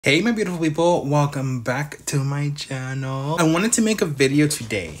Hey my beautiful people, welcome back to my channel. I wanted to make a video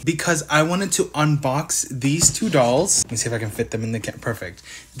today because I wanted to unbox these two dolls. Let me see if I can fit them in the perfect.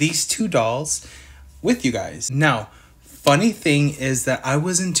 These two dolls with you guys. Now, funny thing is that I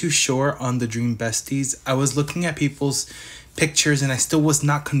wasn't too sure on the Dream Besties. I was looking at people's pictures and I still was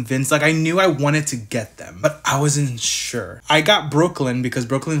not convinced. Like, I knew I wanted to get them, but I wasn't sure. I got Brooklyn because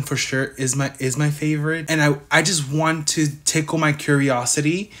Brooklyn for sure is my favorite, and I just want to tickle my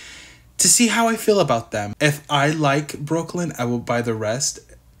curiosity to see how I feel about them. If I like Brooklyn, I will buy the rest.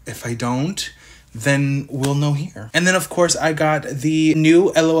 If I don't, then we'll know here. And then of course I got the new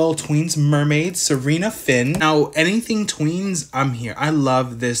LOL Tweens Mermaids, Serena Finn. Now anything Tweens, I'm here. I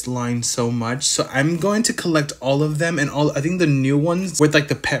love this line so much. So I'm going to collect all of them, and I think the new ones with like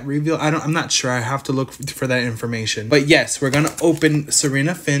the pet reveal. I'm not sure. I have to look for that information. But yes, we're gonna open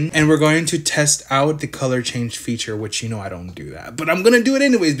Serena Finn and we're going to test out the color change feature, which, you know, I don't do that, but I'm gonna do it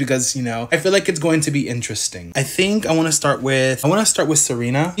anyways because, you know, I feel like it's going to be interesting. I think I want to start with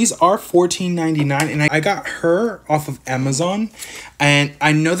Serena. These are $14.99. And I got her off of Amazon, and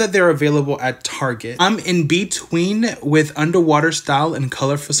I know that they're available at Target. I'm in between with underwater style and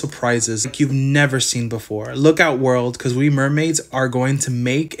colorful surprises like you've never seen before. Look out, world, because we mermaids are going to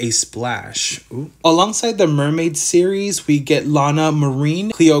make a splash. Ooh. Alongside the Mermaid series, we get Lana Marine,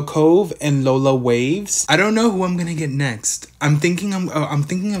 Cleo Cove, and Lola Waves. I don't know who I'm gonna get next. I'm thinking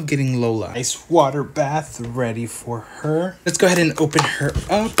of getting Lola. Nice water bath ready for her. Let's go ahead and open her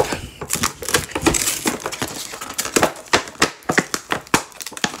up.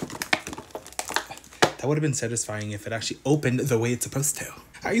 That would have been satisfying if it actually opened the way it's supposed to.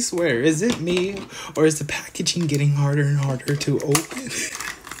 I swear, is it me or is the packaging getting harder and harder to open?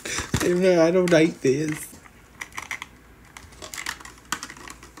 I don't like this.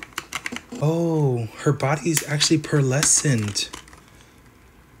 Oh, her body is actually pearlescent.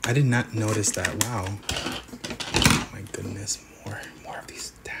 I did not notice that. Wow. Oh my goodness, more of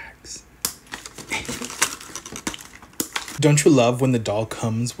these tags. Don't you love when the doll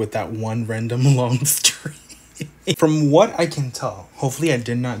comes with that one random long string? From what I can tell, hopefully I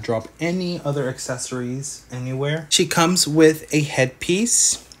did not drop any other accessories anywhere. She comes with a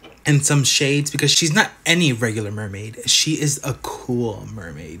headpiece and some shades because she's not any regular mermaid. She is a cool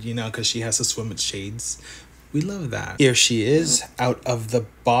mermaid, you know, because she has to swim with shades. We love that. Here she is out of the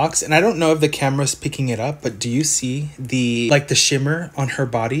box. And I don't know if the camera's picking it up, but do you see the shimmer on her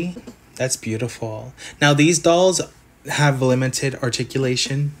body? That's beautiful. Now these dolls have limited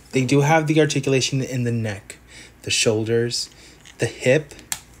articulation. They do have the articulation in the neck, the shoulders, the hip.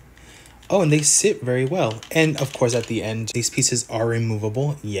 Oh, and they sit very well. And of course at the end, these pieces are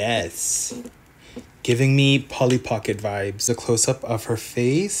removable. Yes. Giving me Polly Pocket vibes. The close-up of her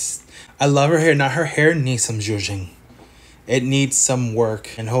face. I love her hair. Now her hair needs some zhuzhing. It needs some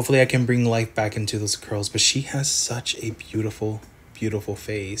work. And hopefully I can bring life back into those curls. But she has such a beautiful, beautiful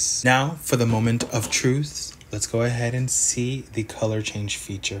face. Now for the moment of truth. Let's go ahead and see the color change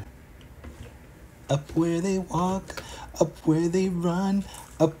feature. Up where they walk, up where they run,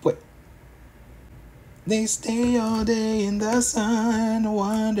 up where they stay all day in the sun,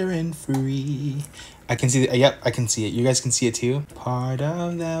 wandering free. I can see it. Yep, I can see it. You guys can see it too. Part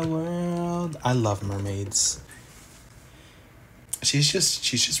of that world. I love mermaids. She's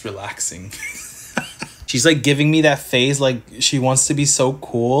just relaxing. She's like giving me that phase like she wants to be so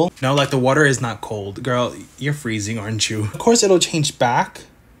cool. No, like the water is not cold. Girl, you're freezing, aren't you? Of course, it'll change back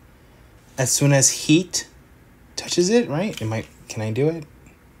as soon as heat touches it, right? Can I do it?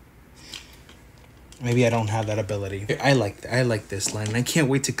 Maybe I don't have that ability. I like this line. I can't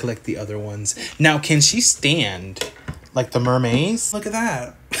wait to collect the other ones. Now, can she stand like the mermaids? Look at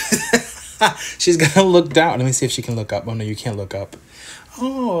that. She's gonna look down. Let me see if she can look up. Oh no, you can't look up.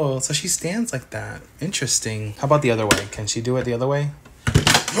 Oh, so she stands like that. Interesting. How about the other way? Can she do it the other way?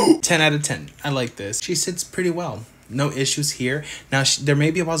 10 out of 10. I like this. She sits pretty well. No issues here. Now, there may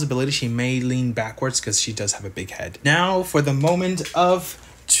be a possibility she may lean backwards because she does have a big head. Now, for the moment of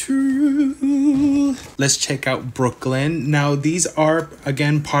truth. Let's check out Brooklyn. Now, these are,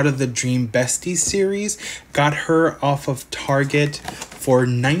 again, part of the Dream Besties series. Got her off of Target for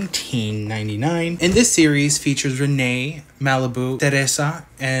 $19.99. And this series features Renee, Malibu, Teresa,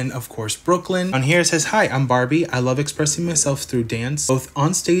 and of course Brooklyn. On here it says, "Hi, I'm Barbie. I love expressing myself through dance, both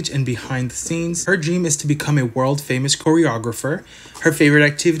on stage and behind the scenes. Her dream is to become a world-famous choreographer. Her favorite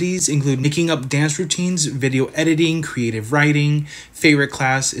activities include making up dance routines, video editing, creative writing. Favorite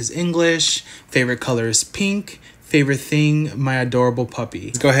class is English. Favorite color is pink. Favorite thing, my adorable puppy."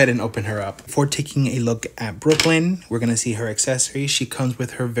 Let's go ahead and open her up. Before taking a look at Brooklyn, we're going to see her accessories. She comes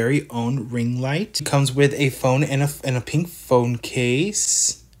with her very own ring light. She comes with a phone and a pink phone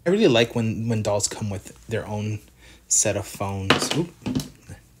case. I really like when dolls come with their own set of phones. Oop.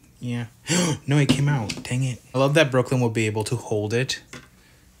 Yeah. No, it came out. Dang it. I love that Brooklyn will be able to hold it.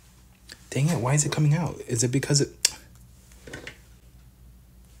 Dang it. Why is it coming out? Is it because it...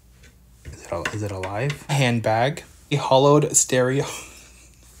 Is it alive? A handbag. A hollowed stereo.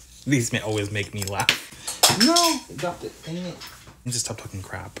 These may always make me laugh. No! I dropped it. Dang it. Just stop talking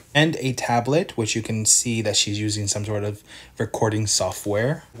crap. And a tablet, which you can see that she's using some sort of recording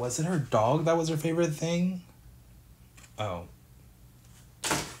software. Was it her dog that was her favorite thing? Oh.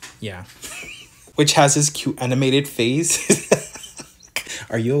 Yeah. Which has this cute animated face.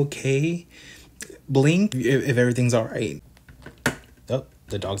 Are you okay? Blink if everything's all right. Oh,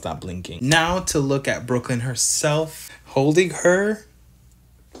 the dog's not blinking. Now to look at Brooklyn herself. Holding her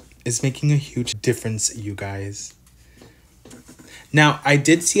is making a huge difference, you guys. Now, I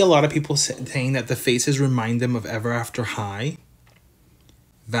did see a lot of people saying that the faces remind them of Ever After High.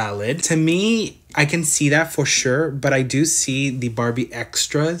 Valid. To me, I can see that for sure, but I do see the Barbie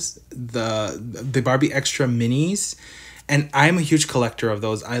extras, the Barbie extra minis, and I'm a huge collector of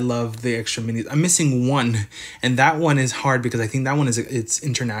those. I love the extra minis. I'm missing one, and that one is hard because I think that one it's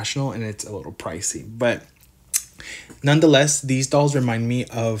international and it's a little pricey, but nonetheless, these dolls remind me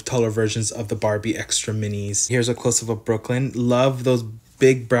of taller versions of the Barbie extra minis. Here's a close-up of Brooklyn. Love those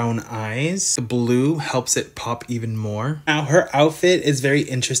big brown eyes. The blue helps it pop even more. Now, her outfit is very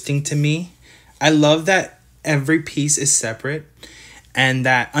interesting to me. I love that every piece is separate and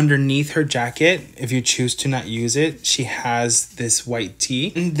that underneath her jacket, if you choose to not use it, she has this white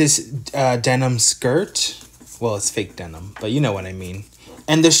tee and this denim skirt. Well, it's fake denim, but you know what I mean.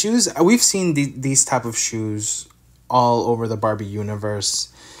 And the shoes, we've seen these type of shoes all over the Barbie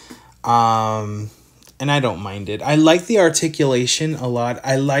universe. And I don't mind it. I like the articulation a lot.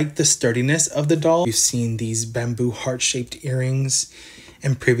 I like the sturdiness of the doll. We've seen these bamboo heart-shaped earrings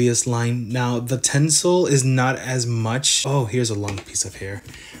in previous line. Now, the tinsel is not as much. Oh, here's a long piece of hair.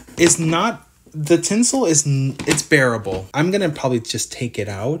 It's not, the tinsel is, it's bearable. I'm gonna probably just take it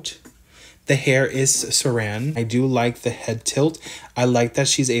out. The hair is Serena. I do like the head tilt. I like that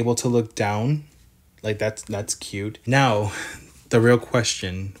she's able to look down. Like that's cute. Now, the real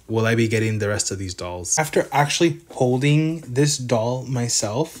question, will I be getting the rest of these dolls? After actually holding this doll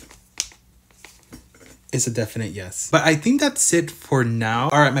myself, it's a definite yes. But I think that's it for now.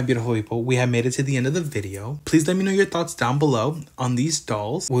 All right, my beautiful people, we have made it to the end of the video. Please let me know your thoughts down below on these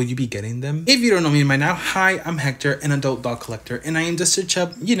dolls. Will you be getting them? If you don't know me by now, hi, I'm Hector, an adult doll collector, and I am just a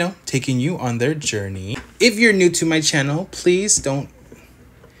chub, you know, taking you on their journey. If you're new to my channel, please do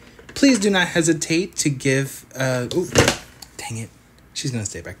not hesitate to give, oh, dang it. She's gonna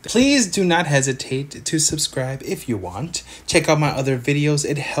stay back there. Please do not hesitate to subscribe if you want. Check out my other videos.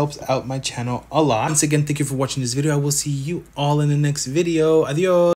 It helps out my channel a lot. Once again, thank you for watching this video. I will see you all in the next video. Adios.